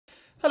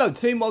Hello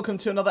team, welcome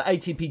to another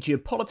ATP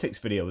Geopolitics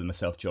video with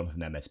myself, Jonathan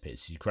MSP.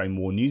 It's Ukraine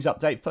War News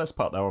Update, first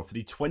part thereof for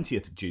the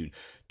 20th of June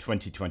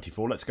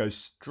 2024. Let's go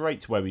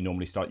straight to where we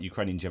normally start.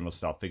 Ukrainian General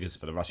Staff figures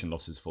for the Russian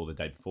losses for the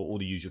day before. All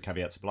the usual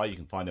caveats apply. You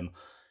can find them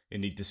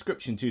in the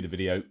description to the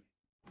video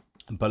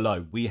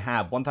below. We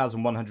have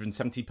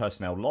 1,170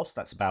 personnel lost.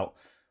 That's about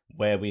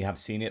where we have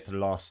seen it for the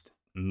last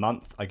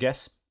month, I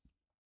guess.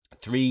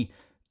 3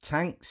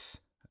 tanks,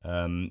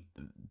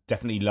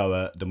 definitely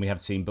lower than we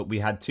have seen, but we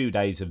had 2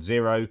 days of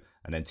 0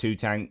 and then 2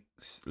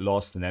 tanks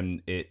lost, and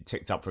then it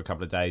ticked up for a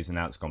couple of days, and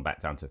now it's gone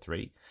back down to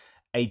 3.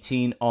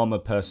 18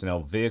 armored personnel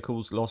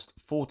vehicles lost,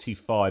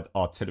 45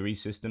 artillery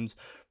systems.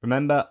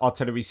 Remember,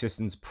 artillery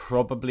systems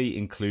probably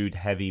include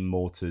heavy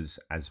mortars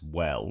as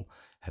well,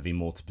 heavy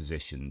mortar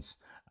positions.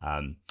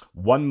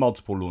 1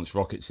 multiple launch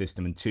rocket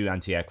system and 2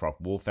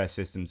 anti-aircraft warfare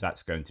systems.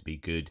 That's going to be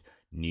good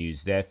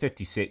news there.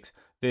 56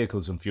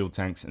 vehicles and fuel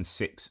tanks and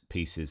 6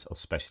 pieces of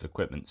special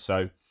equipment.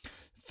 So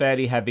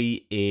fairly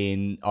heavy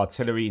in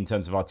artillery in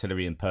terms of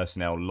artillery and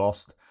personnel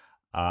lost.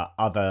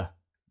 Other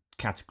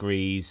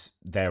categories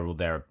there or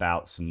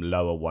thereabouts, some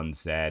lower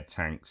ones there.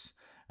 Tanks,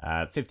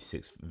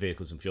 56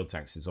 vehicles and fuel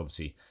tanks is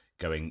obviously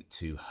going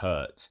to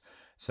hurt.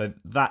 So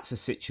that's a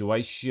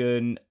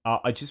situation.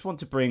 I just want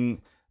to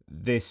bring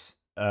this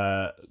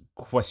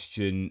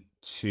question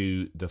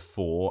to the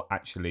fore.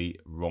 Actually,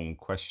 wrong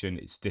question.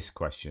 It's this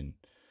question.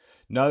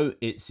 No,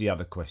 it's the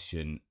other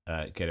question.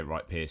 Get it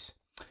right, Pierce.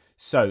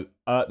 So,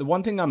 the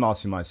one thing I'm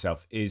asking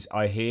myself is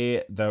I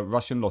hear the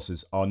Russian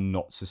losses are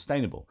not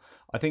sustainable.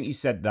 I think he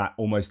said that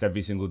almost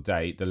every single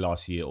day the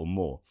last year or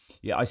more.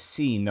 Yet I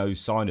see no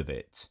sign of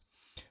it.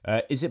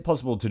 Is it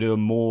possible to do a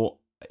more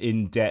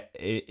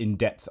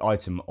in-depth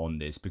item on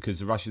this? Because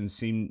the Russians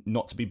seem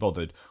not to be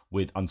bothered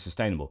with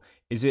unsustainable.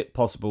 Is it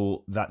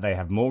possible that they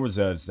have more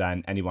reserves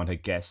than anyone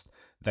had guessed?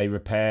 They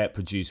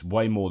produce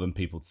way more than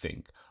people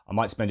think. I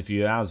might spend a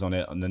few hours on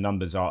it, and the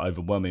numbers are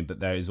overwhelming, but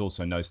there is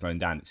also no slowing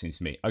down, it seems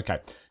to me. Okay,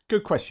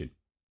 good question.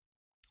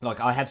 Like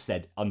I have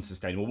said,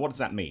 unsustainable. What does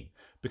that mean?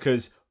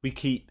 Because we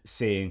keep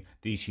seeing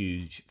these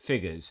huge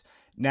figures.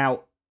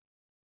 Now,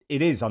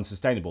 it is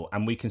unsustainable,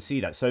 and we can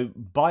see that. So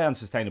by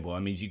unsustainable, I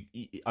mean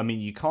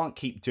you can't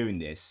keep doing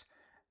this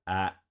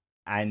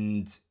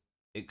and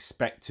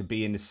expect to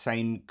be in the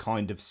same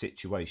kind of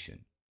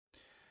situation.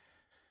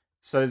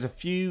 So there's a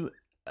few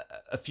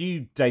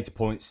data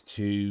points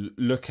to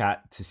look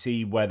at to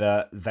see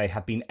whether they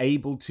have been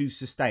able to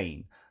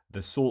sustain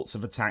the sorts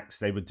of attacks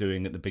they were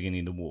doing at the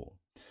beginning of the war.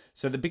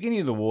 So at the beginning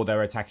of the war, they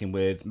were attacking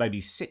with maybe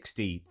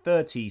 60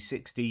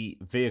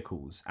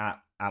 vehicles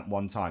at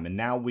one time. And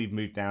now we've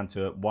moved down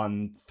to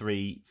 1,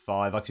 3,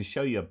 5. I can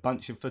show you a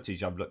bunch of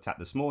footage I've looked at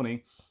this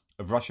morning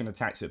of Russian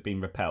attacks that have been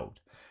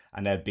repelled.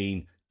 And there have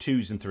been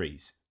 2s and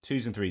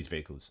 3s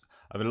vehicles.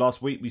 Over the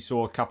last week, we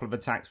saw a couple of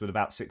attacks with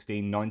about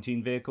 16,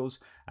 19 vehicles,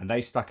 and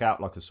they stuck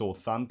out like a sore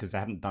thumb because they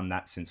haven't done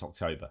that since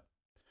October.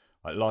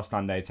 Like last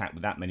time they attacked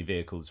with that many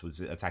vehicles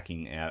was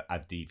attacking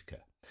Avdiivka.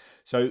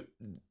 So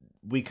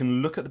we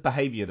can look at the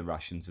behavior of the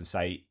Russians and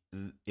say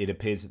it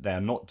appears that they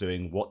are not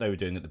doing what they were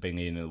doing at the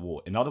beginning of the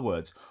war. In other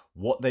words,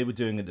 what they were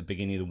doing at the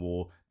beginning of the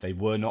war, they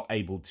were not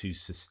able to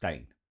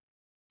sustain.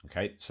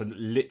 Okay, so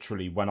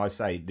literally when I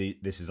say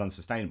this is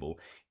unsustainable,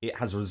 it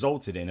has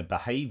resulted in a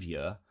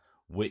behavior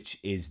which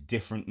is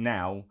different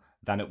now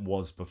than it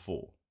was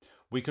before.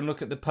 We can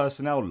look at the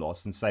personnel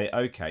loss and say,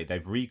 okay,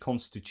 they've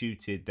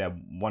reconstituted their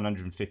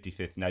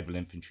 155th Naval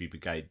Infantry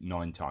Brigade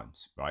 9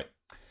 times, right?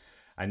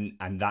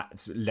 And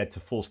that's led to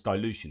forced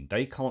dilution.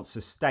 They can't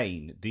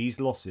sustain these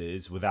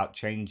losses without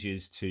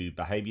changes to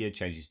behavior,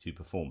 changes to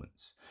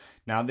performance.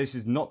 Now, this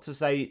is not to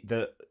say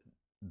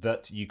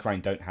that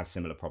Ukraine don't have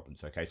similar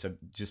problems, okay? So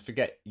just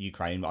forget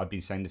Ukraine. I've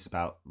been saying this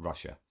about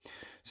Russia.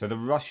 So the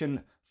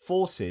Russian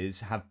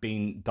forces have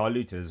been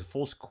diluted. There's a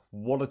force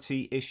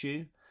quality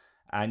issue,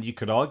 and you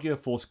could argue a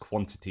force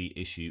quantity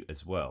issue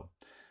as well.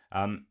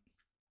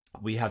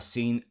 We have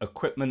seen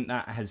equipment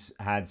that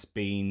has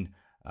been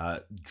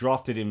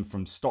drafted in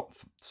from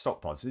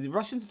stockpiles. So the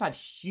Russians have had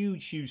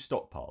huge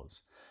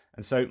stockpiles,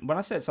 and so when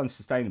I say it's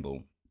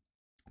unsustainable,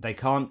 they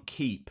can't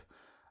keep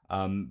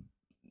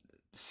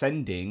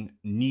sending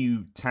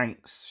new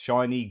tanks,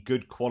 shiny,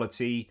 good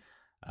quality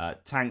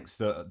tanks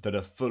that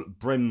are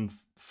brim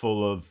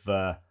full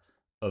of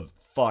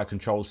fire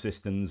control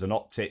systems and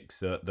optics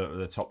that are at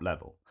the top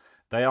level.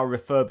 They are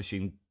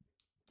refurbishing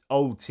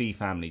old T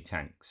family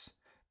tanks.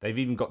 They've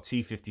even got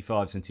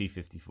T-55s and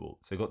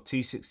T-54s. They've got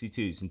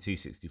T-62s and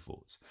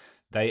T-64s.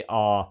 They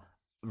are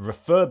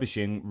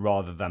refurbishing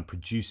rather than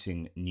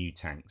producing new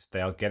tanks.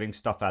 They are getting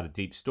stuff out of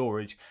deep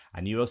storage,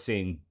 and you are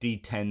seeing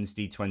D-10s,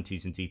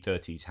 D-20s, and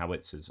D-30s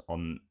howitzers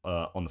on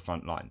the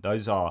front line.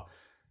 Those are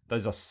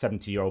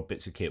 70-year-old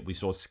bits of kit. We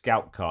saw a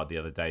scout car the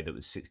other day that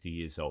was 60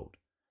 years old.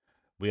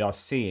 We are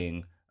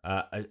seeing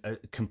a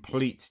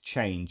complete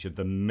change of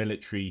the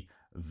military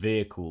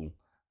vehicle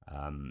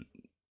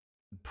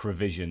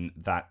provision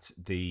that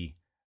the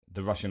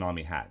Russian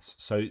army has.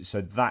 So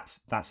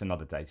that's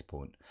another data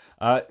point.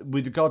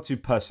 With regard to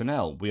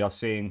personnel, we are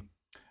seeing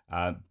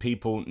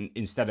People,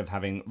 instead of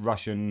having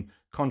Russian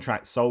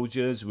contract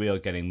soldiers, we are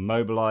getting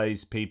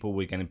mobilized people.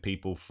 We're getting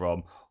people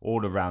from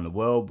all around the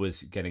world. We're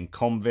getting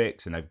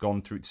convicts, and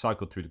they've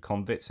cycled through the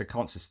convicts. They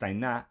can't sustain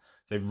that.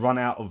 They've run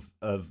out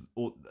of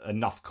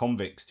enough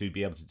convicts to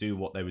be able to do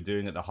what they were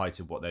doing at the height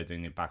of what they're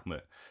doing in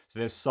Bakhmut. So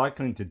they're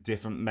cycling to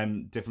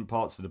different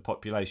parts of the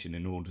population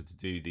in order to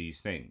do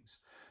these things.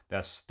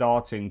 They're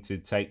starting to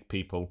take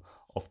people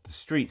off the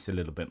streets a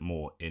little bit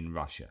more in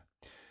Russia.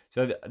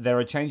 So there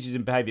are changes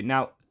in behavior.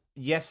 Now,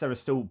 yes, there are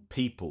still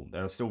people.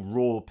 There are still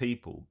raw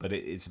people, but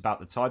it's about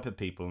the type of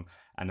people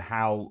and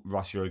how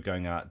Russia are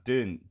going out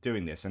doing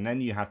this. And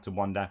then you have to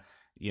wonder,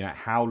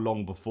 how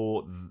long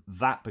before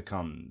that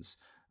becomes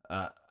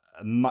a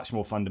much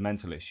more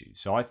fundamental issue.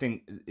 So I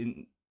think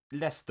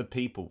less the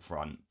people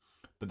front,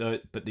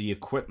 but the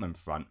equipment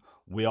front,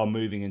 we are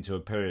moving into a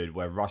period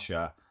where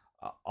Russia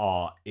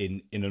are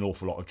in an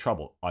awful lot of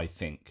trouble, I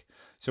think.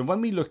 So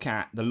when we look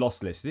at the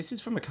loss list, this is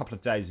from a couple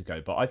of days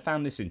ago, but I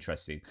found this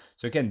interesting.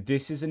 So again,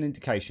 this is an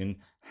indication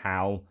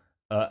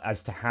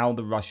as to how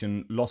the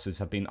Russian losses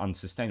have been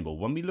unsustainable.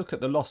 When we look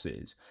at the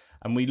losses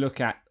and we look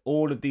at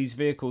all of these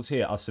vehicles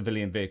here are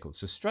civilian vehicles.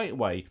 So straight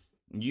away,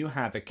 you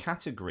have a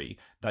category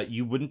that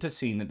you wouldn't have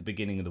seen at the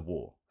beginning of the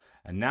war.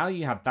 And now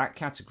you have that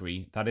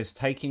category that is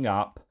taking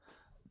up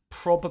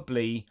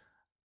probably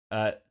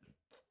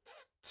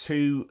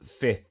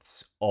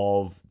 2/5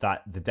 of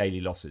the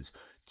daily losses.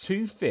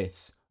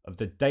 2/5 of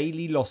the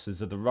daily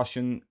losses of the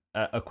Russian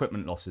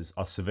equipment losses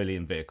are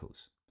civilian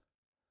vehicles.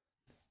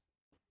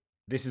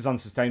 This is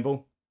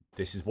unsustainable.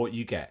 This is what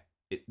you get.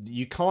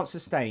 You can't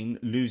sustain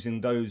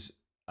losing those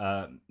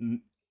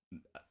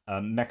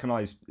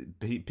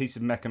piece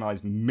of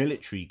mechanized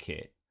military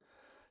kit.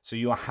 So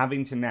you are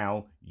having to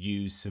now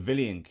use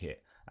civilian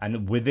kit,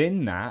 and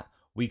within that,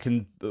 we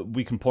can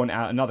point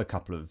out another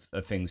couple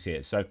of things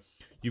here. So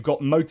you've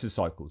got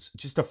motorcycles,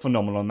 just a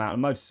phenomenal amount of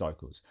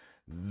motorcycles.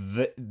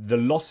 The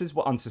losses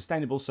were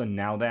unsustainable, so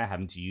now they're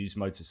having to use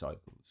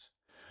motorcycles.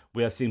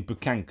 We are seeing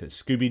Bukankas,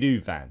 Scooby-Doo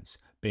vans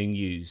being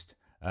used.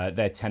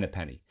 They're 10 a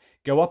penny.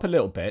 Go up a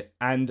little bit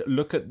and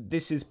look at,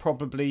 this is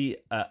probably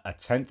a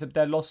tenth of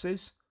their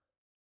losses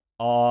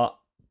are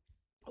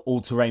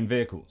all-terrain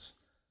vehicles.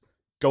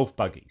 Golf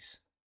buggies.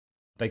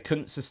 They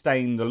couldn't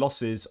sustain the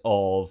losses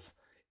of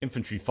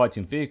infantry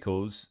fighting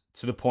vehicles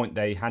to the point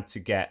they had to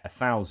get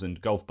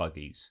 1,000 golf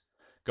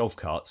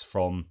carts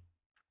from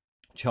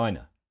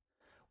China.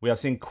 We are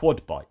seeing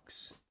quad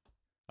bikes.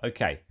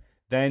 Okay,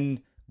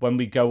 then when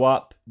we go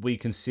up, we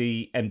can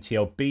see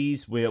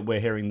MTLBs.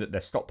 We're hearing that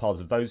their stockpiles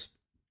of those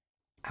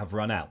have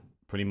run out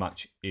pretty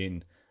much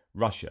in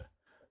Russia.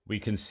 We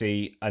can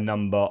see a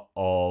number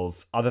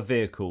of other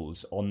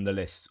vehicles on the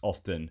list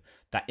often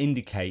that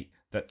indicate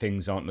that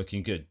things aren't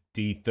looking good.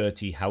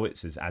 D-30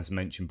 howitzers, as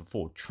mentioned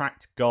before.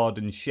 Tracked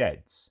garden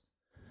sheds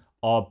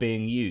are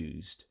being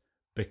used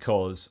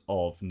because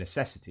of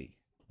necessity.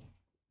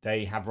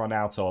 They have run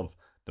out of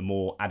the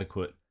more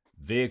adequate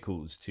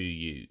vehicles to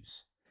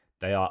use.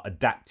 They are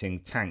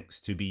adapting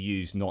tanks to be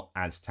used not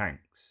as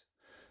tanks.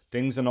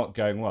 Things are not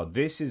going well.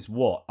 This is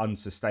what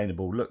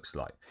unsustainable looks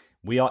like.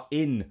 We are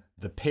in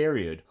the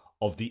period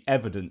of the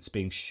evidence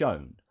being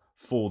shown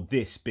for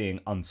this being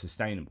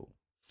unsustainable.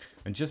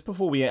 And just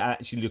before we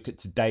actually look at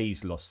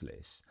today's loss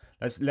list,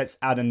 let's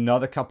add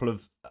another couple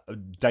of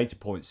data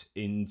points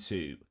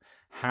into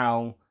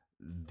how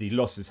the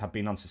losses have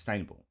been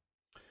unsustainable.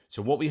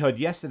 So what we heard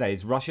yesterday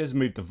is Russia has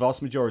moved the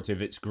vast majority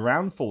of its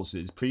ground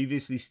forces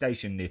previously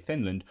stationed near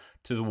Finland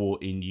to the war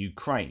in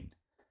Ukraine.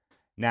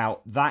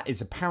 Now, that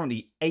is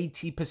apparently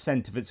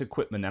 80% of its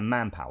equipment and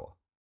manpower.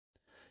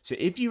 So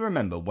if you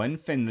remember, when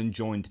Finland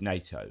joined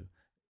NATO,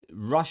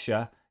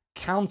 Russia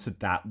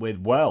countered that with,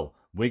 well,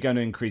 we're going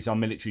to increase our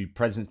military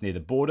presence near the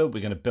border,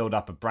 we're going to build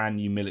up a brand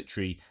new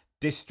military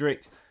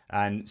district,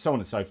 and so on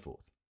and so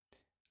forth.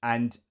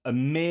 And a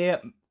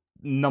mere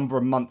number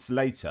of months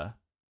later,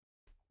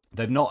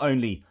 they've not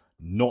only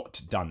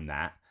not done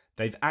that,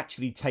 they've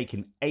actually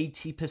taken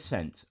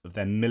 80% of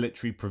their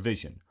military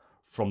provision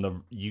from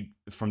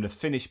the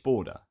Finnish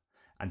border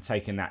and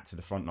taken that to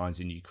the front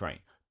lines in Ukraine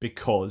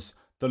because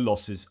the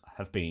losses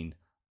have been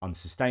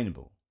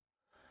unsustainable.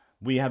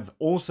 We have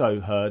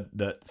also heard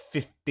that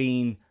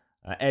 15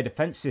 air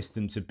defense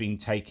systems have been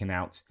taken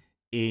out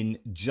in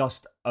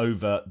just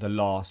over the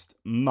last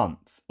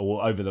month,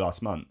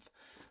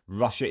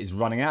 Russia is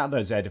running out of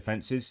those air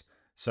defenses.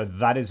 So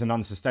that is an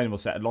unsustainable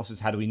set of losses.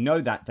 How do we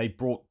know that? They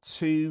brought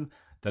the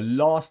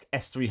last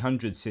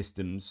S-300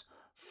 systems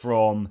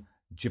from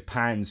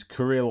Japan's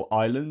Kuril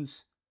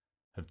Islands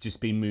have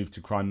just been moved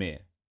to Crimea.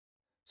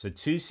 So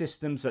 2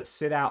 systems that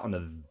sit out on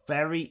the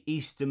very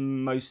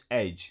easternmost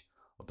edge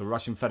of the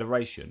Russian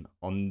Federation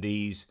on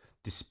these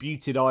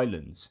disputed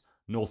islands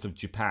north of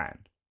Japan.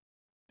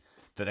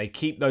 That they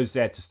keep those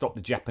there to stop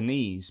the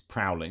Japanese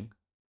prowling.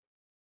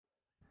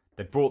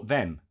 They brought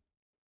them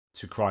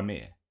to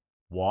Crimea.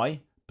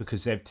 Why?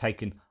 Because they've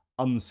taken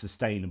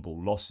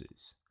unsustainable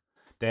losses.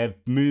 They have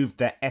moved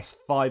their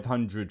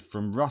S-500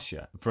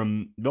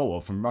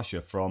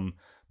 from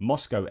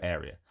Moscow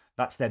area.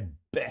 That's their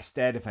best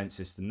air defense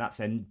system. That's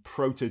their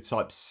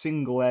prototype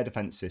single air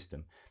defense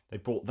system. They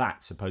brought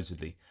that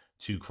supposedly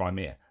to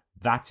Crimea.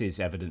 That is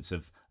evidence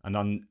of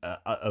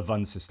of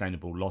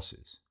unsustainable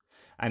losses.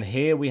 And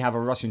here we have a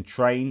Russian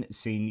train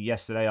seen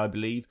yesterday, I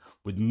believe,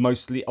 with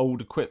mostly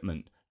old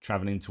equipment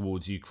traveling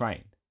towards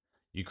Ukraine.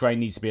 Ukraine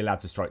needs to be allowed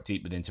to strike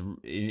deep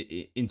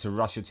into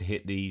Russia to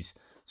hit these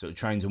sort of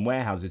trains and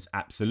warehouses,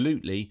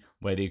 absolutely,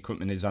 where the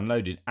equipment is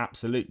unloaded,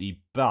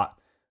 absolutely. But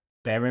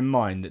bear in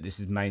mind that this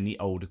is mainly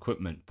old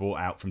equipment brought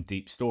out from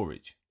deep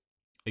storage.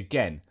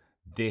 Again,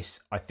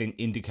 this, I think,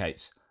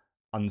 indicates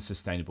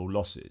unsustainable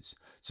losses.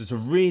 So it's a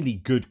really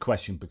good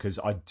question, because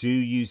I do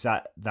use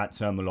that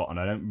term a lot and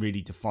I don't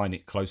really define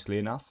it closely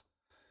enough.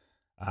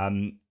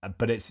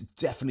 But it's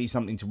definitely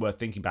something to worth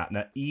thinking about.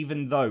 Now,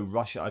 even though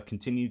Russia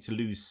continue to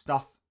lose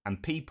stuff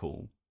and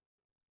people,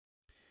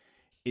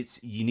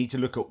 you need to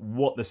look at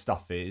what the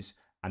stuff is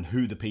and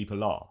who the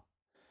people are.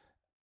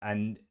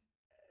 And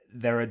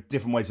there are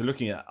different ways of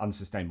looking at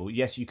unsustainable.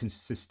 Yes, you can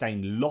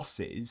sustain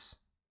losses,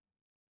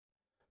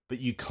 but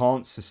you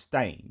can't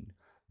sustain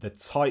the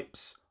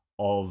types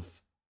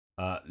of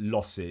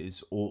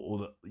losses,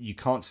 or you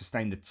can't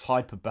sustain the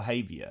type of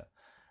behavior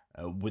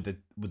with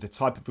the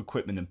type of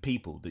equipment and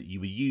people that you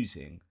were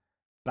using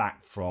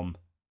back from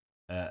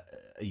a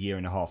year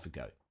and a half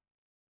ago.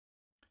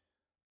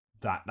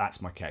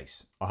 That's my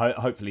case.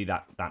 Hopefully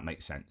that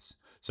makes sense.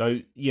 So,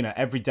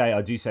 every day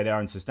I do say they're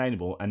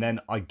unsustainable, and then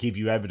I give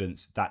you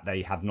evidence that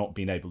they have not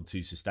been able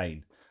to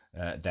sustain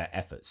their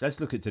efforts.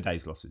 Let's look at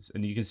today's losses,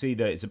 and you can see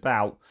that it's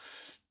about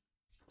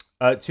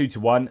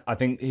 2-1. I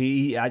think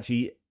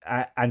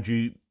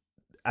Andrew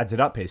adds it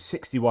up here: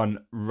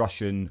 61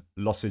 Russian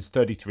losses,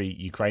 33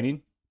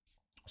 Ukrainian.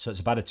 So it's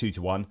about a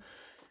 2-1.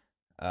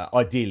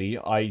 Ideally,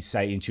 I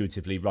say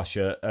intuitively,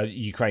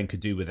 Ukraine could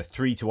do with a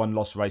 3-1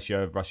 loss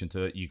ratio of Russian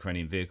to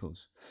Ukrainian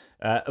vehicles,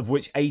 of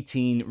which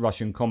 18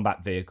 Russian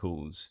combat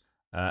vehicles,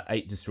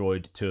 8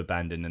 destroyed, 2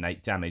 abandoned, and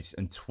 8 damaged,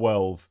 and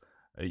 12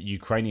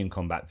 Ukrainian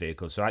combat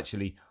vehicles. So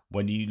actually,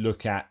 when you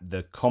look at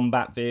the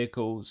combat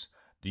vehicles,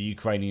 the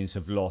Ukrainians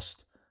have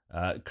lost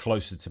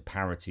closer to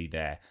parity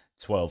there,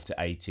 12 to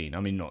 18. I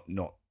mean,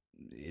 not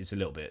it's a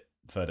little bit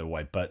further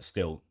away, but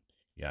still,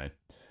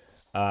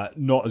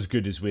 not as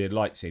good as we'd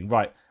like seeing.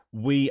 Right,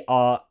 we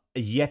are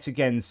yet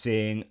again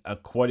seeing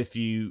quite a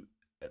few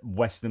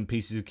Western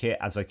pieces of kit,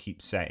 as I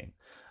keep saying.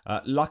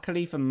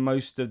 Luckily for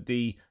most of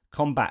the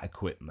combat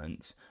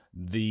equipment,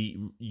 the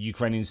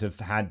Ukrainians have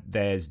had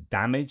theirs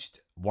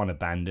damaged, 1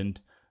 abandoned,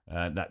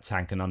 that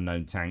tank, an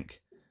unknown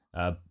tank.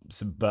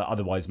 But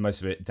otherwise,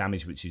 most of it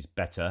damaged, which is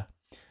better.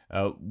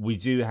 We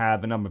do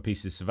have a number of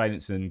pieces of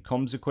surveillance and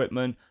comms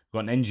equipment. We've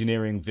got an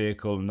engineering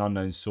vehicle, an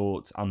unknown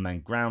sort,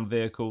 unmanned ground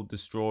vehicle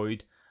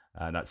destroyed.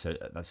 That's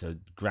a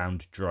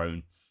ground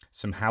drone.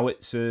 Some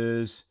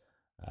howitzers,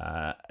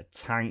 a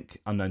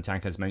tank, unknown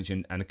tank as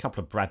mentioned, and a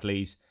couple of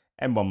Bradleys,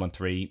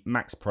 M113,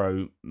 Max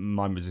Pro,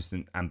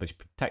 mine-resistant ambush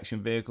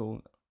protection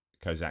vehicle,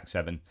 Kozak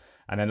 7,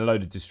 and then a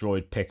load of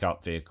destroyed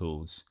pickup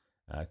vehicles.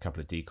 A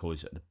couple of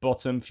decoys at the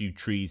bottom. A few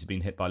trees have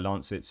been hit by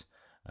lancets.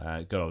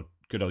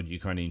 Good old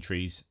Ukrainian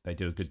trees. They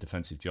do a good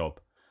defensive job.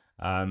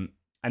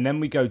 And then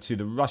we go to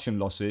the Russian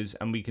losses,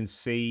 and we can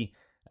see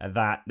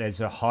that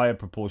there's a higher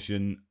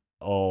proportion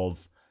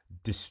of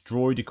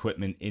destroyed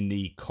equipment in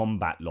the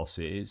combat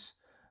losses.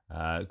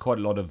 Quite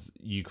a lot of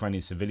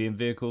Ukrainian civilian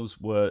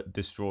vehicles were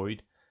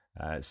destroyed.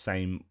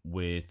 Same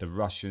with the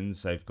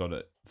Russians. They've got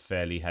a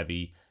fairly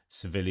heavy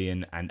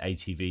civilian and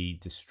ATV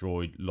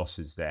destroyed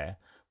losses there.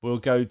 We'll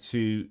go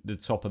to the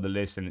top of the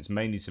list, and it's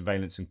mainly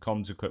surveillance and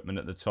comms equipment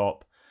at the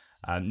top.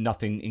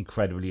 Nothing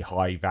incredibly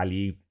high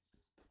value.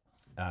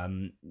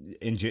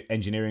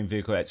 Engineering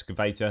vehicle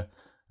excavator,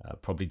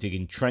 probably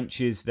digging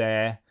trenches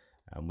there.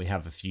 We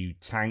have a few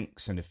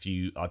tanks and a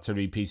few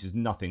artillery pieces.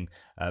 Nothing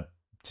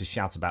to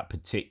shout about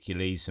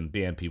particularly. Some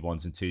BMP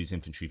 1s and 2s,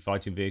 infantry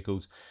fighting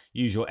vehicles.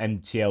 Usual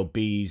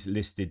MTLBs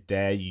listed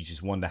there. You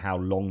just wonder how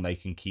long they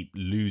can keep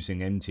losing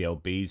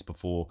MTLBs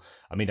before...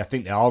 I mean, I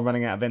think they are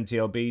running out of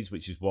MTLBs,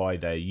 which is why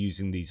they're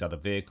using these other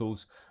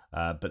vehicles.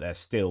 But they're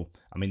still...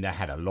 I mean, they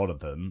had a lot of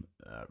them,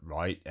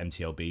 right?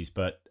 MTLBs.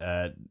 But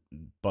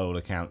by all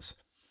accounts,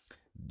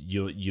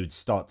 you'd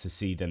start to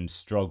see them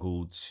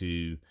struggle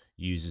to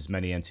use as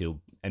many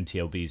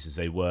MTLBs as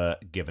they were,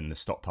 given the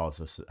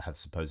stockpiles have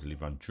supposedly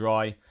run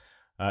dry.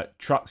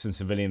 Trucks and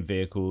civilian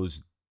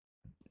vehicles,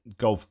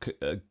 golf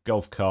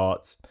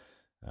carts,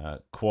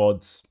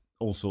 quads,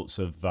 all sorts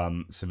of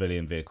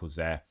civilian vehicles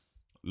there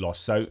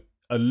lost. So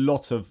a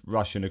lot of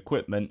Russian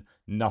equipment,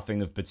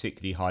 nothing of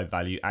particularly high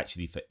value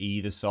actually for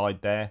either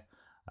side there.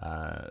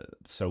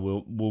 So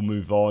we'll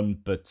move on,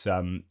 but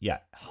yeah,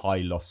 high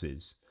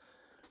losses.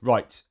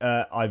 Right,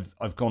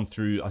 I've gone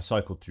through, I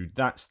cycled through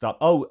that stuff.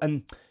 Oh,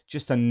 and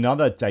just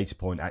another data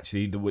point,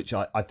 actually, which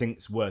I think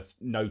is worth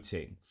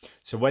noting.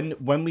 So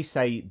when we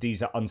say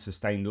these are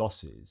unsustained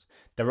losses,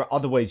 there are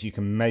other ways you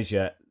can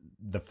measure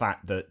the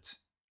fact that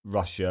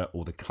Russia,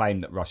 or the claim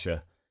that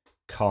Russia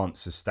can't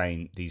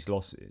sustain these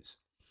losses.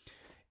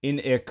 In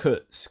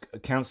Irkutsk,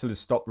 councillors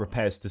stopped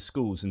repairs to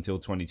schools until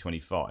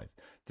 2025.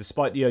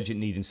 Despite the urgent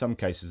need in some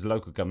cases, the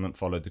local government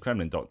followed the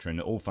Kremlin doctrine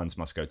that all funds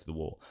must go to the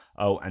war.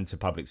 Oh, and to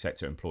public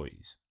sector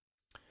employees.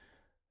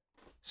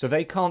 So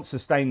they can't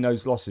sustain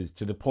those losses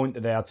to the point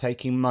that they are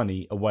taking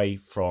money away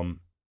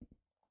from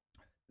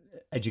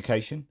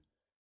education.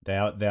 They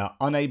are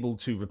unable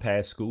to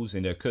repair schools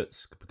in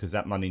Irkutsk because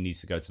that money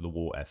needs to go to the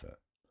war effort.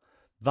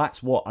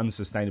 That's what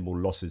unsustainable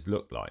losses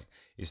look like.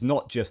 It's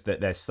not just that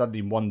they're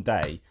suddenly one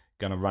day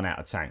going to run out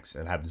of tanks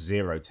and have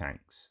 0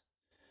 tanks.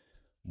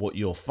 What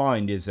you'll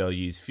find is they'll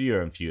use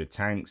fewer and fewer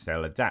tanks.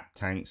 They'll adapt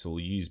tanks or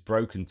use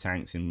broken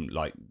tanks in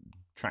like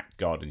track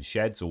garden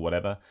sheds or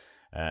whatever.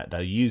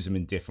 They'll use them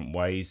in different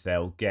ways.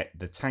 They'll get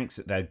the tanks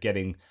that they're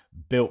getting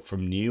built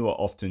from new are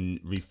often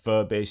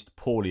refurbished,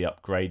 poorly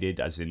upgraded,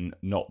 as in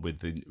not with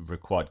the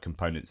required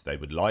components they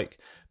would like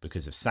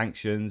because of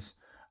sanctions,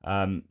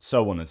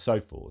 so on and so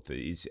forth.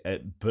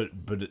 But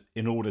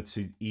in order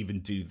to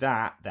even do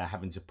that, they're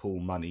having to pull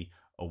money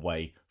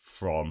away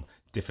from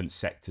different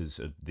sectors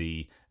of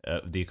the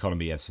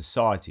economy and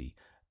society.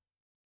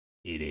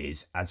 It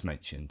is, as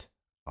mentioned,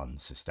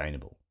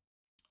 unsustainable.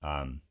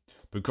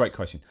 But great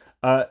question.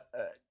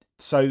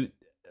 So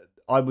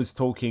I was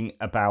talking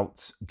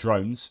about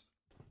drones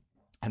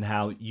and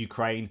how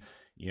Ukraine,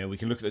 we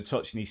can look at the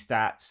Tochny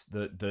stats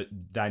that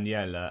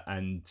Daniela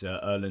and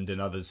Erland and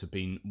others have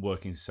been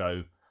working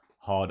so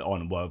hard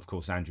on. Well, of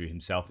course, Andrew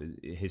himself,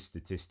 his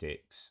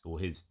statistics or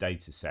his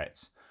data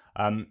sets.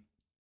 And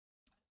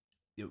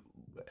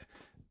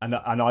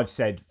I've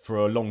said for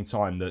a long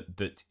time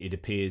that it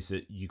appears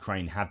that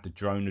Ukraine have the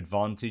drone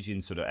advantage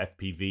in sort of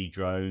FPV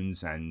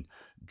drones and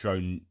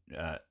drones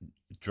that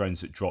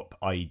drop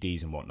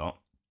IEDs and whatnot.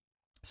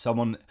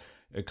 Someone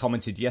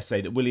commented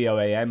yesterday that Willie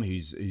OAM,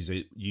 who's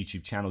a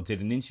YouTube channel,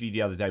 did an interview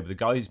the other day with a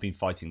guy who's been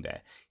fighting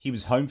there. He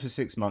was home for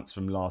 6 months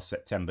from last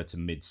September to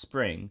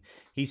mid-spring.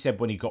 He said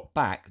when he got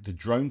back, the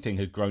drone thing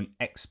had grown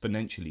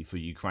exponentially for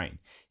Ukraine.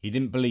 He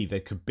didn't believe there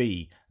could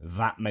be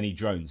that many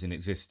drones in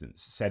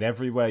existence. Said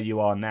everywhere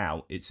you are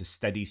now, it's a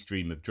steady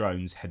stream of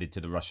drones headed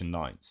to the Russian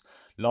lines.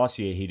 Last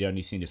year, he'd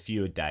only seen a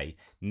few a day.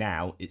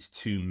 Now, it's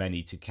too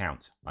many to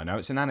count. I know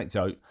it's an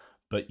anecdote,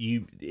 but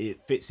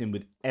it fits in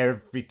with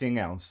everything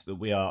else that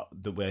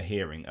we're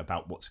hearing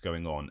about what's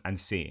going on and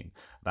seeing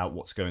about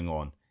what's going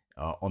on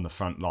the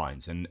front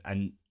lines. And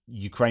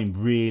Ukraine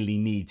really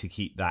need to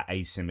keep that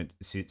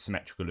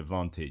asymmetrical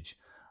advantage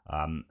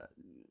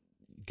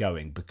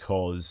going,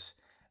 because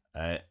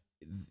it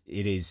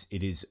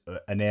is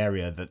an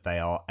area that they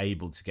are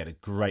able to get a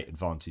great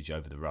advantage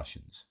over the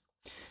Russians.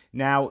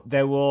 Now,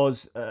 there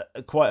was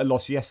quite a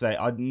loss yesterday.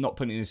 I'm not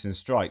putting this in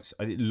strikes.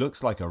 It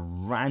looks like a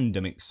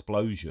random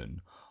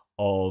explosion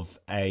of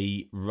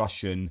a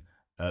Russian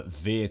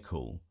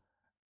vehicle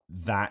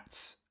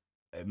that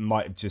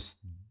might have just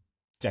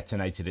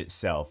detonated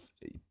itself.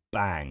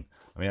 Bang.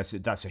 I mean,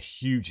 that's a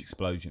huge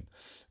explosion.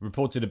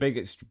 Reported a big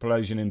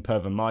explosion in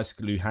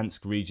Pervomaisk,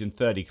 Luhansk region,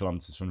 30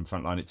 kilometers from the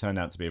front line. It turned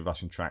out to be a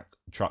Russian truck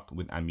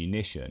with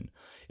ammunition.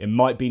 It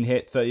might have been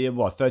hit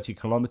 30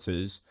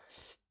 kilometers.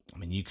 I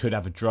mean, you could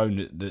have a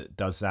drone that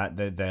does that.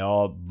 They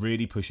are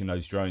really pushing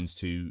those drones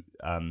to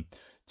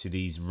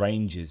these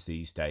ranges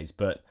these days.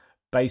 But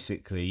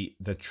basically,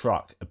 the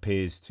truck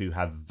appears to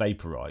have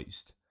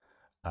vaporized,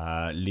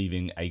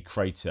 leaving a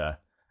crater,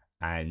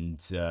 and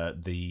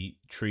the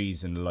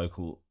trees and the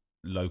local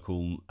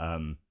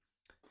and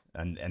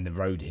the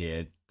road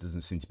here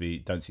don't seem to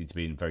be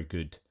in very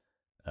good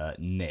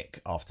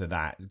nick after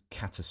that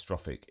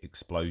catastrophic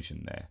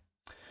explosion there.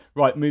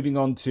 Right, moving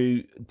on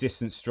to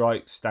distance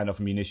strikes, standoff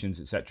munitions,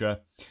 etc.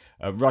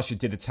 Russia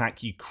did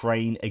attack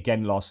Ukraine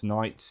again last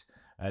night.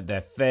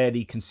 They're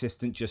fairly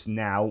consistent just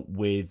now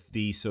with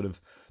the sort of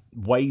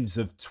waves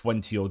of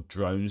 20-odd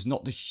drones,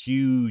 not the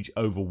huge,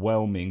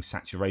 overwhelming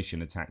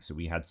saturation attacks that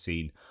we had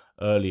seen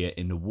earlier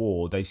in the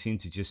war. They seem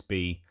to just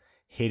be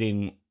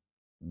hitting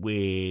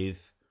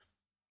with,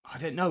 I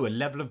don't know, a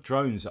level of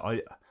drones.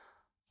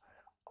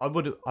 I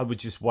would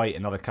just wait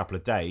another couple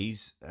of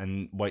days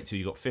and wait till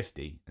you got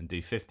 50 and do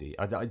 50.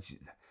 I don't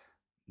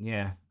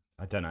know.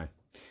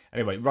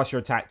 Anyway, Russia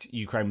attacked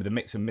Ukraine with a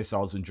mix of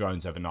missiles and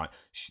drones overnight.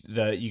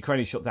 The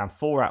Ukrainians shot down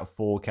 4 out of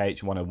 4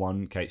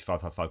 KH-101,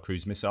 KH-555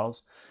 cruise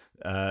missiles,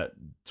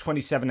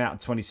 27 out of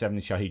 27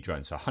 Shahed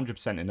drones, so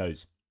 100% in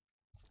those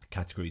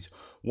categories.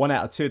 1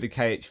 out of 2 of the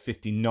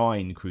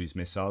KH-59 cruise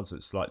missiles,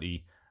 that's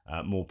slightly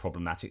more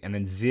problematic, and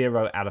then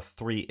 0 out of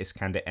 3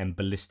 Iskander-M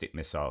ballistic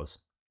missiles.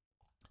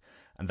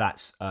 And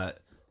that's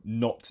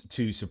not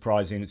too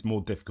surprising. It's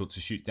more difficult to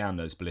shoot down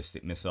those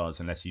ballistic missiles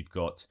unless you've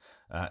got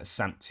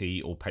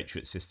SAMP-T or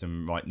Patriot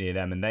system right near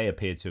them. And they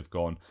appear to have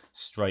gone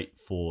straight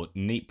for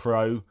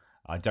Dnipro.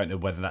 I don't know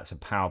whether that's a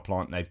power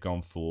plant they've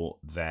gone for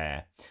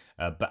there.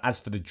 But as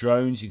for the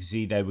drones, you can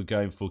see they were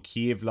going for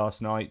Kiev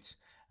last night.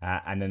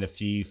 And then a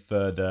few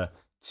further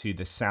to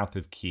the south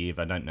of Kiev.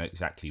 I don't know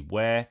exactly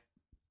where.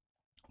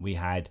 We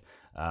had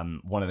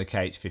one of the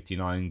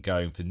KH-59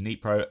 going for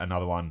Dnipro,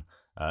 another one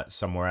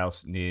somewhere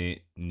else near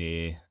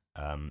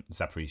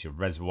Zaporizhzhia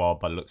Reservoir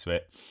by the looks of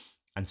it.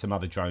 and some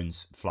other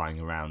drones flying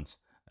around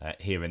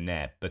here and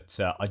there. But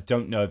I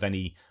don't know of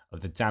any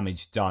of the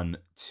damage done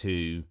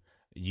to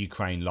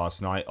Ukraine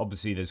last night.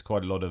 Obviously, there's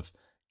quite a lot of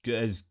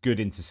good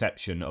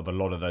interception of a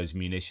lot of those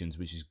munitions,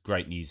 which is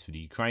great news for the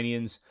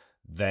Ukrainians.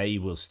 They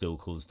will still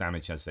cause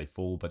damage as they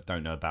fall, but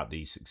don't know about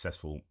the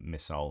successful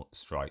missile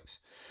strikes.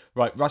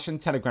 Right, Russian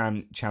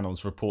Telegram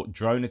channels report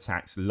drone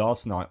attacks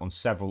last night on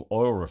several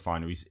oil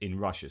refineries in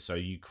Russia. So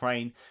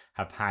Ukraine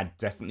have had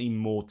definitely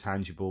more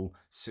tangible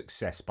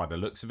success by the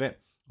looks of it.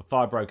 A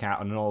fire broke out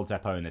on an oil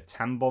depot in the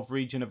Tambov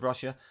region of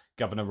Russia.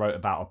 Governor wrote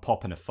about a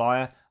pop and a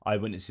fire.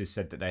 Eyewitnesses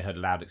said that they heard a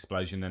loud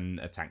explosion and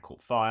a tank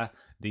caught fire.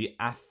 The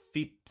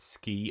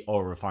Afipsky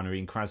oil refinery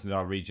in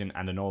Krasnodar region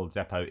and an oil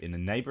depot in the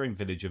neighbouring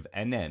village of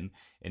Enem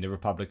in the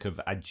Republic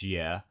of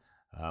Adjia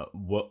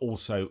were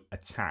also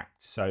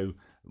attacked. So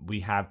we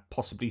have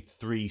possibly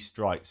 3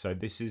 strikes. So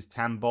this is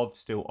Tambov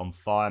still on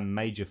fire,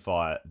 major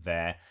fire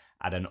there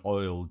at an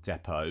oil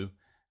depot,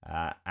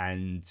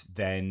 and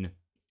then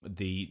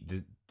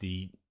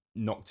the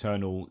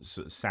nocturnal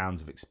sort of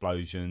sounds of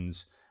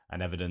explosions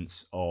and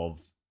evidence of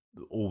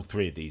all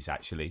 3 of these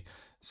actually.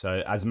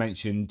 So as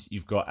mentioned,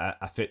 you've got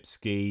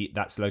Afipsky,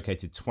 that's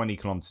located 20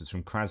 kilometers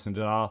from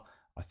Krasnodar.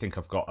 I think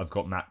I've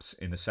got maps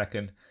in a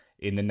second.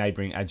 In the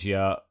neighboring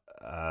Adjia,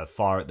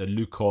 fire at the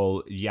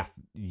Lukoil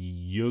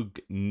Yug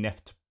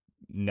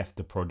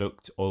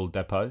Nefteprodukt oil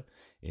depot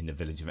in the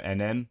village of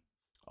Enem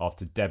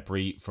after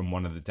debris from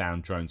one of the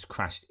downed drones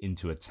crashed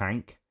into a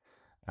tank.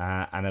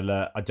 An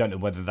alert. I don't know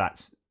whether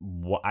that's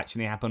what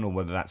actually happened or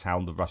whether that's how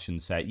the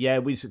Russians say, yeah,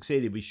 we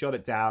succeeded, we shot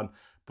it down,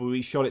 but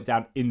we shot it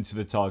down into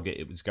the target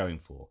it was going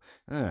for.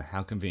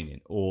 How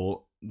convenient.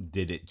 Or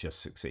did it just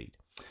succeed?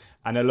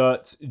 An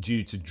alert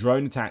due to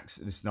drone attacks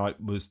this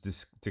night was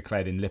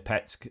declared in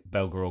Lipetsk,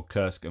 Belgorod,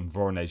 Kursk and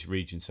Voronezh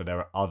regions. So there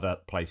are other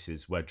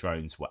places where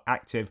drones were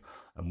active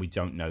and we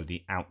don't know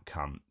the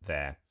outcome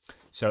there.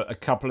 So a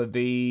couple of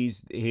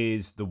these.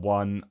 Here's the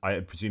one, I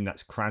presume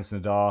that's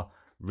Krasnodar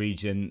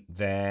region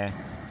there,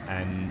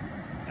 and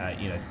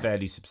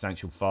fairly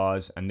substantial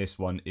fires. And this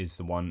one is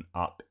the one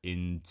up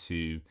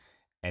into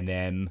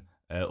NM,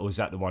 or is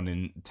that the one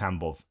in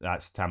Tambov?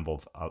 That's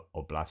Tambov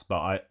Oblast,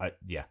 but I'm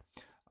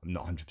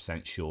not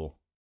 100% sure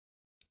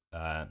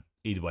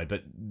either way,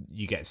 but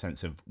you get a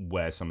sense of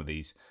where some of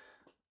these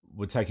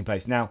were taking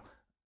place. Now,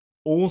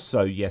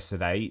 also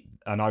yesterday,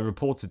 and I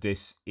reported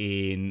this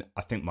in,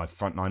 I think, my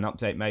Frontline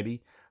update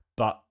maybe,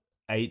 but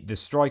the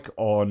strike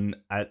on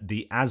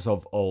the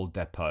Azov oil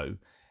depot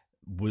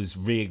was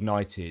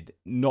reignited,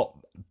 not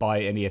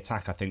by any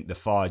attack. I think the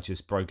fire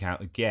just broke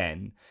out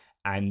again,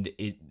 and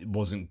it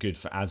wasn't good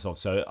for Azov.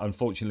 So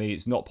unfortunately,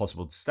 it's not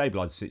possible to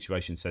stabilise the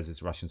situation, says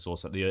this Russian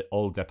source at the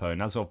oil depot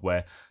in Azov,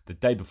 where the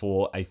day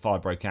before a fire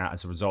broke out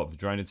as a result of a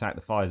drone attack.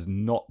 The fire has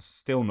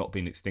still not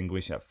been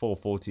extinguished. At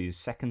 4:40, the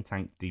second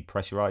tank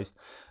depressurised.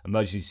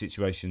 Emergency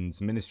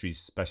situations ministry's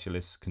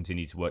specialists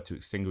continue to work to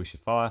extinguish the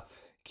fire.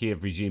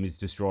 Kiev regime is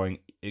destroying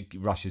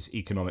Russia's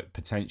economic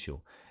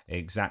potential.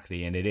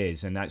 Exactly, and it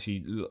is. And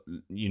actually,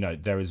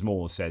 there is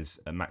more, says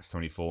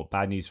Max24.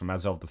 Bad news from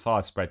Azov. The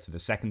fire spread to the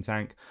second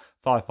tank.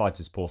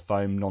 Firefighters pour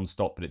foam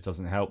non-stop, but it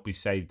doesn't help. We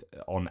saved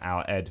on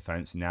our air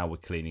defense, and now we're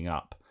cleaning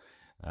up.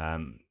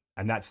 And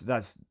that's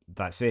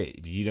it.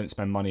 If you don't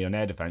spend money on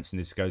air defense, and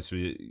this goes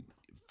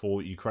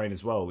for Ukraine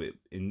as well,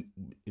 in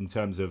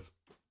terms of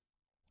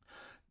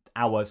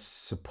our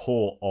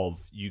support of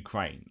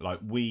Ukraine. Like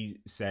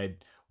we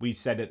said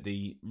at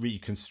the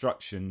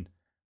reconstruction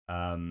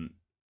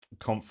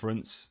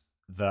conference,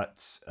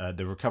 that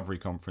the recovery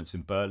conference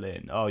in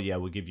Berlin, oh yeah,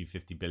 we'll give you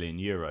 50 billion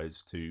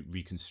euros to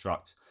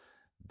reconstruct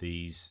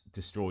these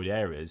destroyed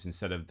areas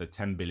instead of the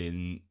 10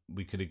 billion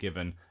we could have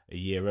given a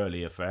year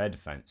earlier for air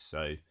defense.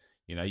 So,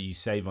 you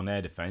save on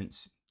air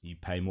defense, you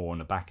pay more on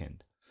the back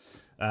end.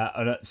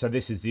 So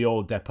this is the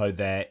oil depot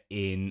there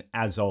in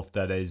Azov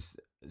that is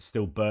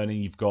still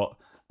burning. You've got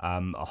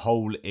a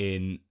hole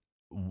in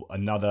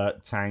another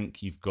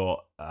tank. You've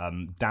got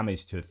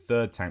damage to a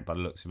third tank by the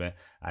looks of it,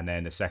 and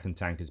then the second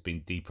tank has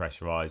been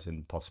depressurized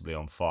and possibly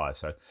on fire.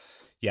 So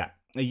yeah,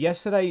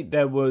 yesterday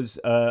there was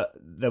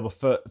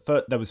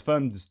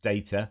firm's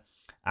data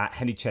at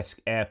Henichesk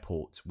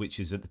Airport, which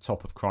is at the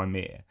top of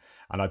Crimea,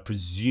 and I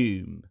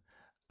presume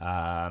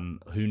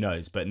who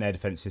knows, but an air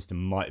defense system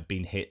might have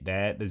been hit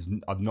there.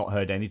 I've not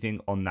heard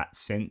anything on that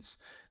since.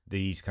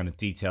 These kind of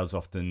details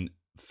often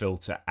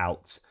filter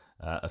out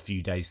a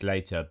few days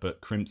later,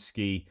 but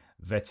Krimsky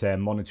Veter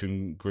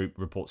Monitoring Group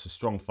reports a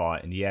strong fire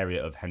in the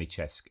area of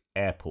Henichesk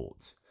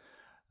Airport.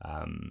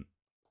 I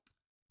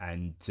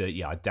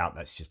doubt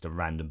that's just a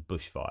random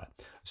bushfire. A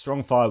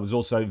strong fire was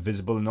also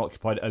visible and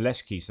occupied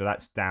Oleshki, so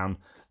that's down.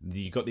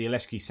 You've got the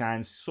Oleshki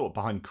sands, sort of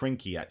behind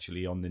Krinky,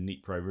 actually, on the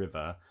Dnipro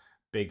River.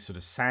 Big sort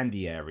of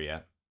sandy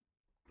area,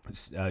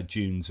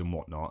 dunes and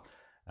whatnot.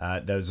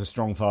 There's a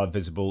strong fire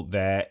visible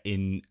there.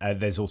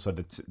 There's also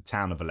the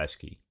town of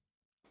Oleshki.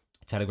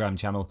 Telegram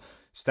channel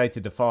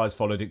stated the fires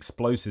followed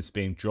explosives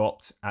being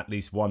dropped. At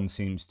least one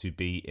seems to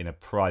be in a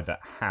private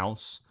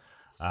house.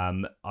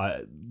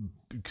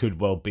 Could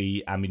well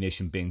be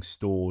ammunition being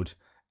stored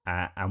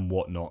and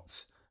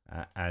whatnot,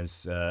 some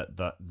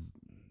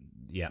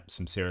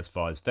serious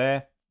fires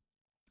there.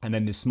 And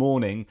then this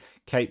morning,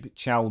 Cape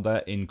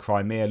Chalder in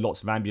Crimea,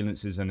 lots of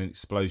ambulances and an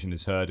explosion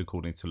is heard,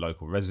 according to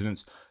local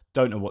residents.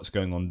 Don't know what's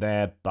going on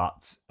there,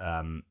 but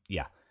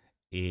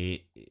who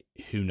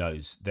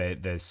knows?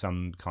 There's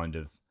some kind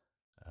of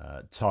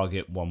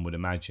target, one would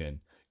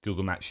imagine.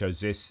 Google Maps shows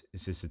this.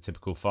 Is this a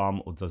typical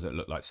farm, or does it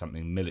look like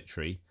something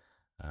military?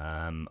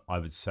 I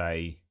would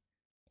say,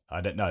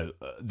 I don't know.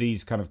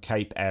 These kind of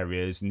Cape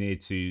areas near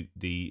to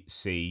the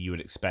sea, you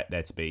would expect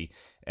there to be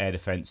air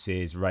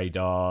defences,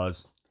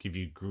 radars, give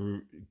you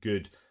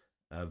good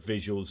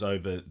visuals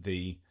over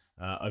the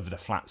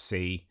flat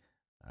sea.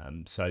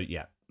 So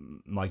yeah,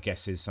 my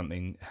guess is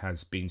something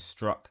has been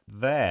struck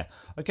there.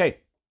 Okay,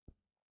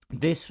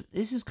 this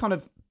is kind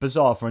of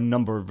bizarre for a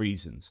number of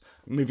reasons.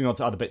 Moving on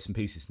to other bits and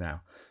pieces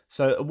now.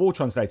 So a war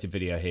translated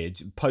video here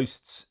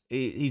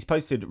he's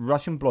posted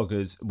Russian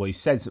bloggers. Well, he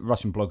says that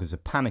Russian bloggers are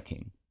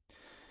panicking,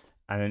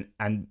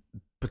 and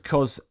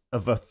because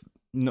of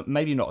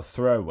maybe not a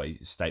throwaway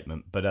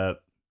statement, but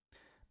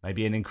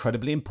maybe an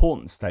incredibly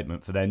important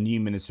statement for their new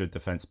Minister of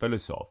Defense,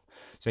 Borisov.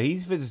 So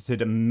he's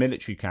visited a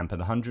military camp at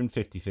the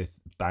 155th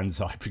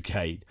Banzai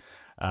Brigade.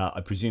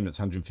 I presume that's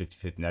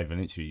 155th Naval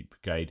Infantry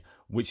Brigade,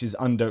 which is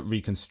under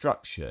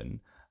reconstruction,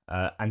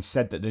 and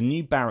said that the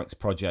new barracks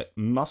project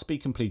must be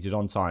completed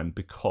on time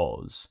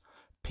because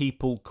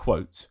people,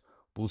 quote,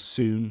 will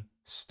soon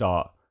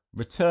start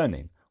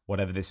returning,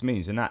 whatever this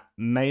means. And that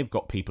may have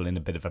got people in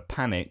a bit of a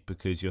panic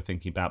because you're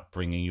thinking about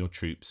bringing your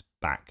troops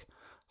back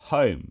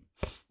home.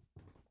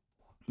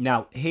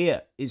 Now,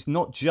 here, it's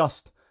not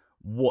just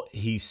what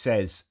he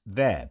says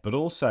there, but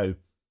also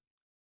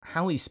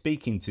how he's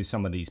speaking to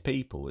some of these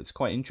people. It's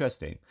quite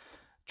interesting.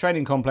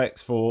 Training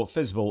complex for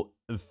physical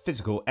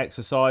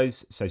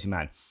exercise, says your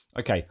man.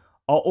 Okay,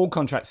 are all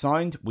contracts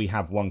signed? We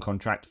have one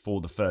contract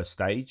for the first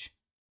stage.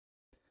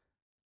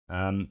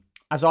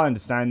 As I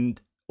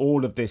understand,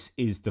 all of this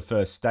is the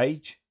first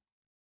stage,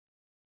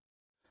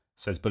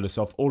 says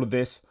Borisov. All of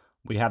this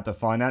we have the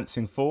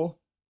financing for.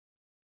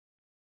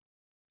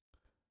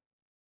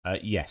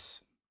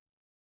 Yes.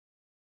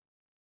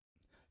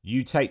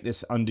 You take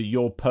this under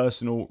your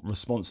personal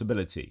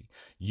responsibility.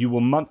 You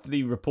will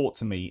monthly report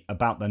to me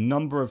about the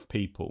number of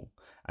people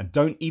and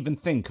don't even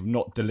think of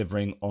not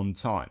delivering on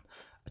time.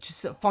 I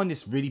just find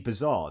this really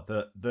bizarre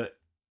that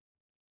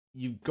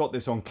you've got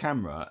this on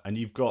camera and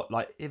you've got,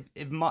 like,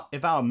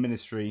 if our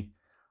ministry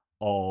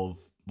of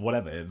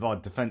whatever, if our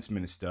defense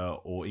minister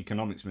or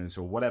economics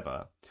minister or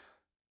whatever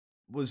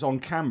was on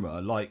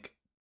camera, like,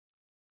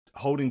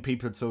 holding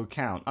people to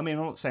account. I mean,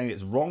 I'm not saying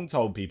it's wrong to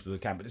hold people to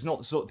account, but it's not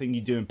the sort of thing you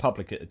do in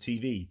public at a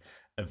TV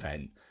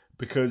event,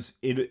 because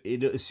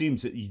it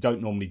assumes that you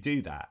don't normally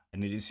do that,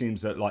 and it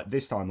assumes that, like,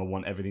 this time I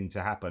want everything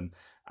to happen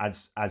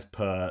as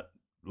per,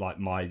 like,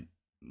 my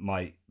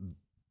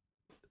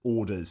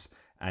orders,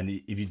 and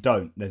if you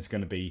don't, there's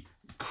going to be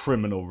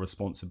criminal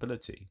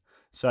responsibility.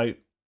 So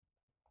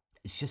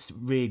it's just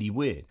really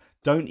weird.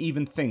 Don't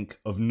even think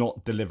of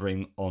not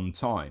delivering on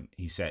time,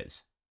 he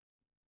says.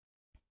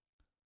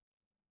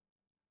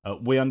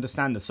 We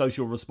understand the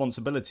social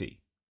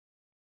responsibility.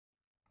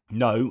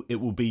 No, it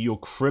will be your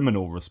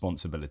criminal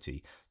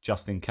responsibility,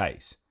 just in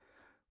case.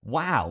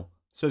 Wow.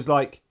 So it's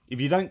like, if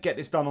you don't get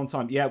this done on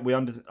time, yeah, we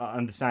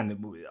understand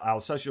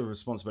our social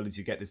responsibility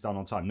to get this done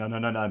on time. No,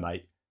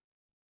 mate.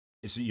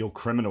 It's your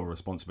criminal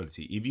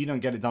responsibility. If you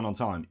don't get it done on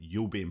time,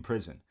 you'll be in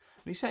prison.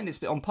 And he's saying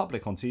this on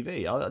public on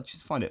TV. I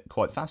just find it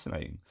quite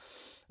fascinating.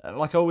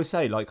 Like I always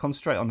say, like,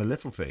 concentrate on the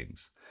little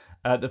things.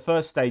 The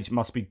first stage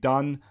must be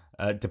done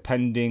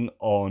depending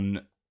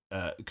on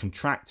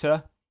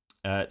contractor,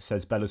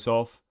 says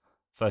Borisov.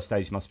 First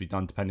stage must be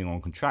done depending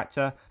on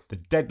contractor. The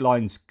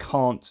deadlines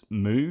can't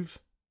move.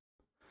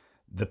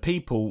 The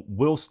people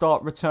will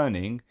start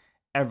returning.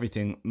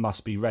 Everything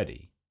must be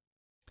ready.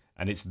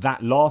 And it's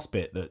that last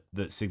bit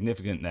that's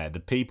significant there. The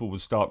people will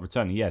start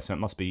returning. Yeah, so it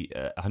must be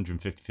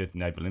 155th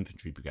Naval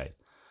Infantry Brigade.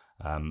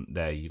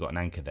 There, you got an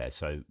anchor there,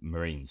 so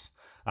Marines.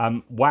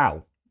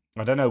 Wow.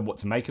 I don't know what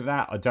to make of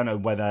that. I don't know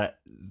whether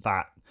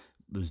that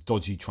was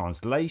dodgy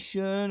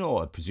translation,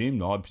 or I presume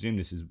not. I presume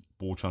this is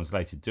war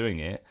translated doing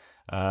it.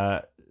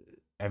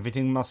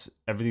 Everything must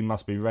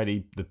be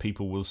ready. The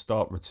people will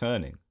start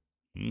returning.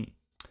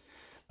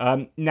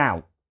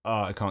 Now,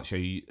 I can't show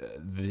you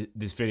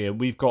this video.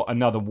 We've got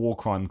another war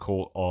crime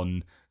court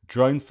on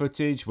drone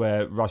footage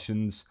where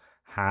Russians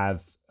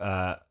have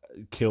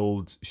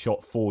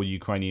shot 4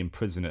 Ukrainian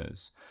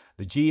prisoners.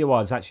 The GUR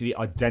has actually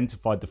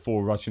identified the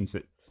 4 Russians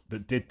that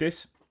did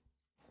this,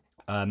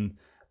 and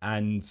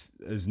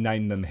has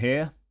named them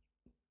here.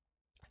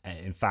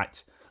 In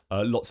fact,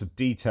 lots of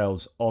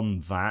details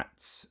on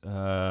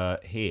that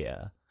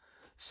here.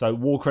 So,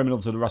 war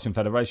criminals of the Russian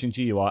Federation,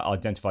 GUI,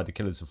 identified the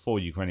killers of 4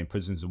 Ukrainian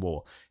prisoners of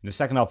war. In the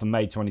second half of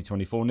May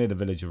 2024, near the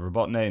village of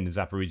Robotne in the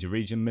Zaporizhia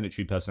region,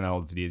 military personnel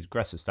of the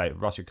aggressor state of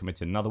Russia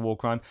committed another war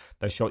crime.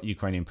 They shot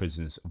Ukrainian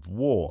prisoners of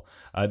war.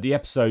 The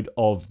episode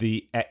of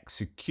the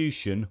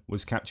execution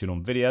was captured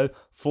on video.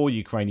 4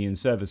 Ukrainian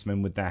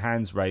servicemen with their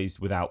hands raised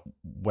without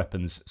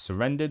weapons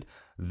surrendered.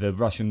 The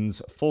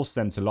Russians forced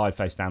them to lie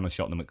face down and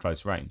shot them at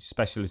close range.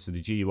 Specialists of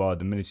the GUI,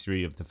 the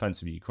Ministry of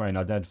Defense of Ukraine,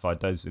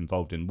 identified those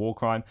involved in war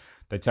crime.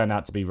 They turned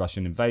out to be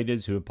Russian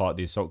invaders who were part of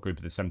the assault group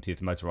of the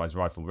 70th Motorized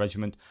Rifle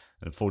Regiment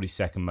and the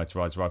 42nd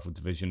Motorized Rifle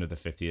Division of the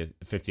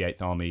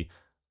 58th Army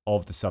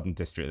of the Southern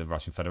District of the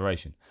Russian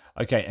Federation.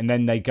 Okay, and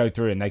then they go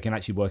through and they can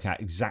actually work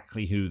out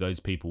exactly who those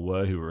people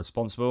were who were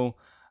responsible.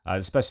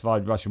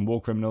 Specified Russian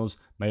war criminals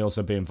may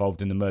also be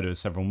involved in the murder of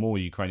several more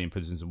Ukrainian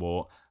prisoners of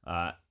war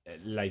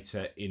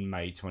later in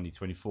May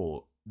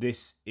 2024.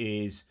 This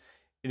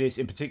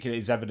in particular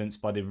is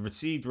evidenced by the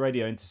received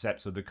radio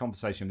intercepts of the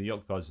conversation of the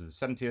occupiers of the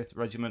 70th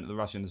Regiment of the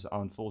Russian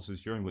Armed Forces,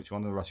 during which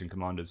one of the Russian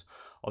commanders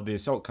of the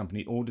assault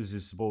company orders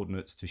his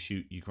subordinates to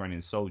shoot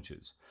Ukrainian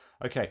soldiers.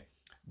 Okay,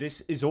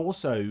 this is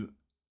also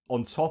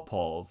on top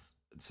of...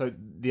 So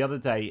the other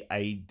day,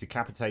 a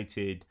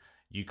decapitated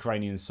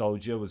Ukrainian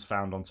soldier was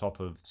found on top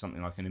of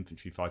something like an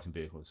infantry fighting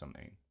vehicle or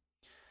something.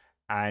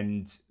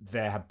 And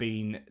there have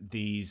been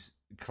these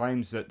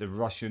claims that the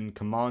Russian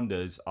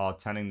commanders are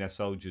telling their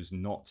soldiers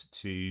not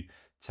to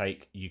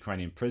take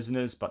Ukrainian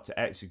prisoners, but to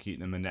execute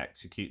them and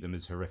execute them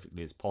as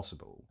horrifically as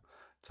possible,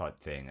 type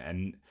thing.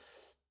 And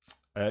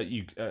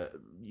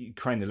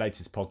Ukraine, the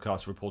latest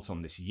podcast, reports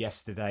on this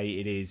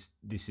yesterday.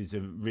 This is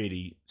a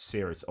really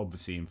serious,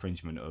 obviously,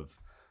 infringement of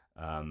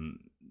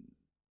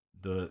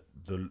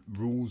the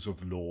rules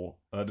of law,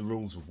 the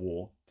rules of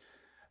war.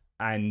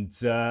 And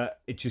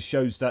it just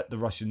shows that the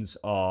Russians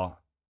are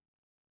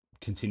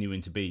continuing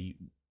to be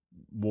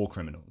war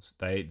criminals.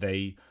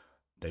 They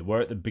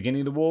were at the beginning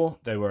of the war,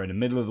 they were in the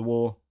middle of the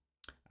war,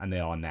 and they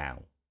are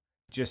now.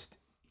 Just,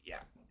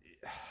 yeah,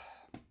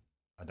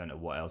 I don't know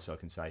what else I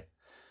can say.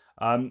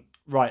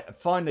 Right,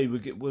 finally,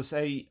 we'll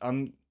say,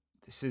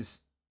 this is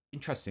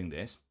interesting,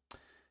 this.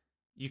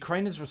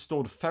 Ukraine has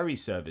restored ferry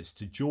service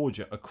to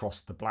Georgia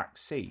across the Black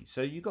Sea.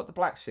 So you've got the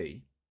Black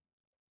Sea,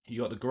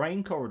 you got the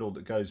grain corridor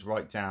that goes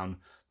right down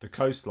the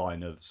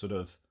coastline of sort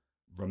of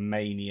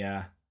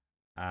Romania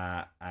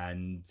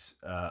and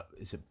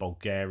is it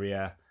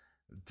Bulgaria,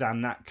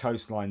 down that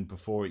coastline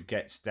before it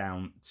gets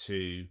down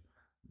to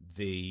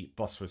the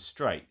Bosphorus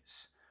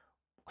Straits.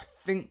 I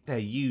think they're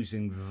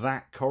using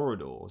that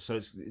corridor, so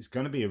it's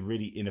going to be a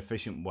really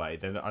inefficient way.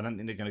 I don't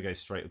think they're going to go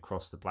straight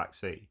across the Black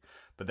Sea,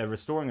 but they're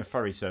restoring a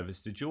ferry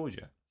service to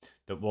Georgia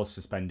that was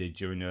suspended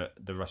during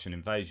the Russian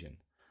invasion.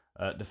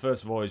 The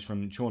first voyage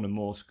from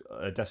Chornomorsk,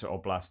 Odessa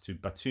Oblast, to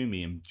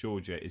Batumi in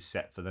Georgia is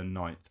set for the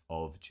 9th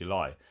of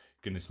July.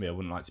 Goodness me, I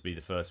wouldn't like to be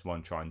the first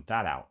one trying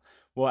that out.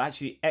 Well,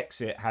 actually,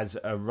 Exit has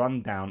a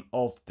rundown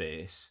of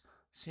this.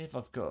 See if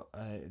I've got...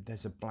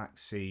 there's a Black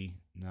Sea...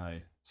 No,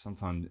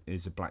 sometimes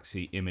there's a Black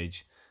Sea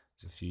image.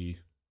 There's a few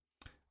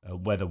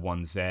weather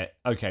ones there.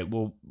 Okay,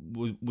 well,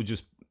 we'll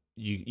just...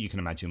 You can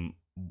imagine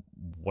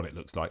what it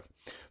looks like.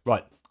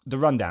 Right. The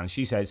rundown,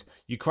 she says,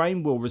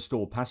 Ukraine will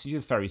restore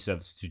passenger ferry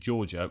service to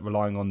Georgia,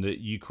 relying on the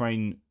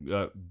Ukraine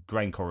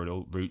grain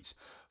corridor routes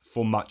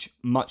for much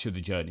of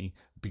the journey,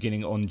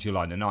 beginning on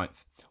July the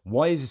 9th.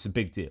 Why is this a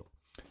big deal?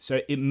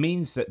 So it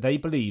means that they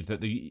believe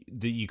that the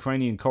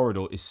Ukrainian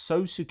corridor is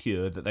so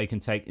secure that they can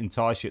take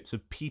entire ships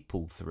of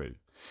people through.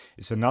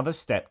 It's another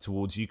step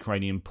towards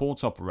Ukrainian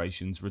port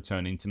operations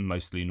returning to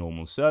mostly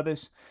normal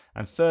service.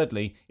 And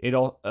thirdly, it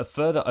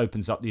further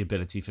opens up the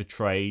ability for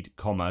trade,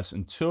 commerce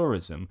and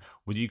tourism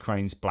with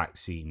Ukraine's Black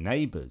Sea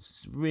neighbours.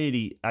 It's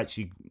really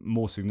actually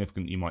more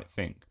significant than you might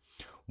think.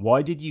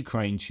 Why did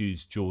Ukraine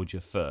choose Georgia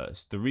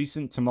first? The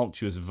recent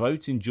tumultuous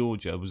vote in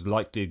Georgia was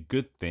likely a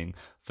good thing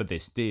for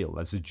this deal.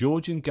 As the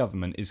Georgian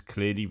government is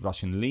clearly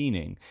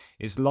Russian-leaning,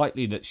 it's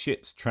likely that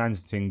ships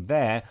transiting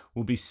there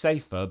will be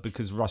safer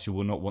because Russia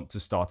will not want to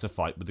start a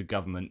fight with the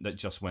government that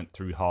just went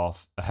through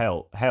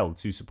hell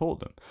to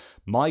support them.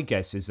 My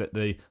guess is that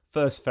the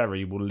first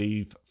ferry will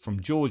leave from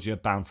Georgia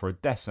bound for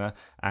Odessa,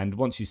 and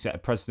once you set a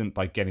precedent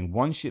by getting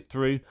one ship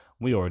through,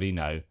 we already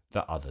know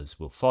that others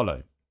will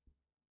follow.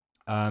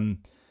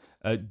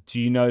 Do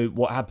you know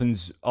what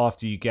happens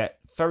after you get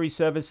ferry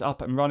service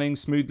up and running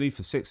smoothly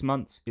for 6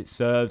 months? It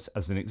serves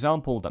as an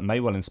example that may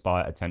well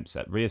inspire attempts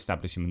at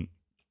establishing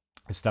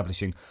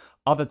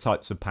other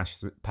types of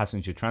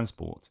passenger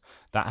transport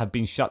that have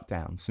been shut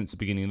down since the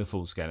beginning of the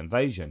full-scale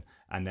invasion.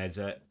 And there's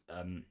a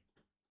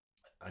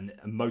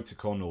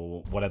emoticon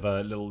or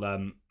whatever,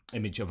 little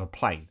image of a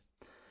plane.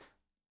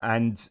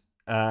 And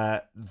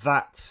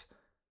that...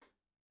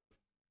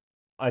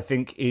 I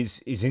think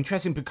is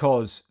interesting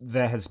because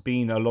there has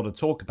been a lot of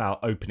talk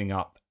about opening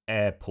up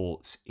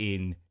airports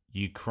in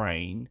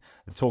Ukraine.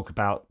 The talk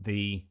about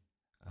there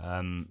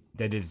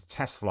is a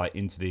test flight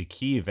into the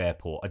Kyiv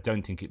airport. I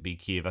don't think it'd be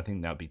Kyiv. I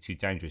think that would be too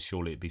dangerous.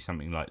 Surely it'd be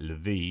something like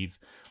Lviv,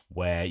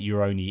 where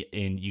you're only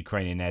in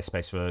Ukrainian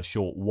airspace for a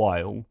short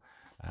while.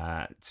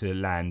 to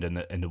land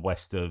in the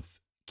west of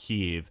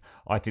Kiev.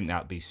 I think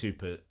that would be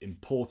super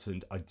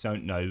important. I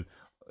don't know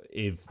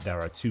if there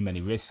are too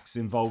many risks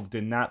involved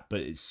in that,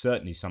 but it's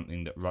certainly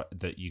something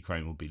that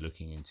Ukraine will be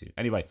looking into.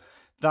 Anyway,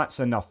 that's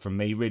enough from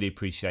me. Really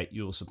appreciate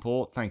your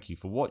support. Thank you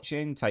for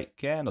watching. Take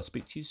care, and I'll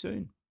speak to you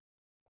soon.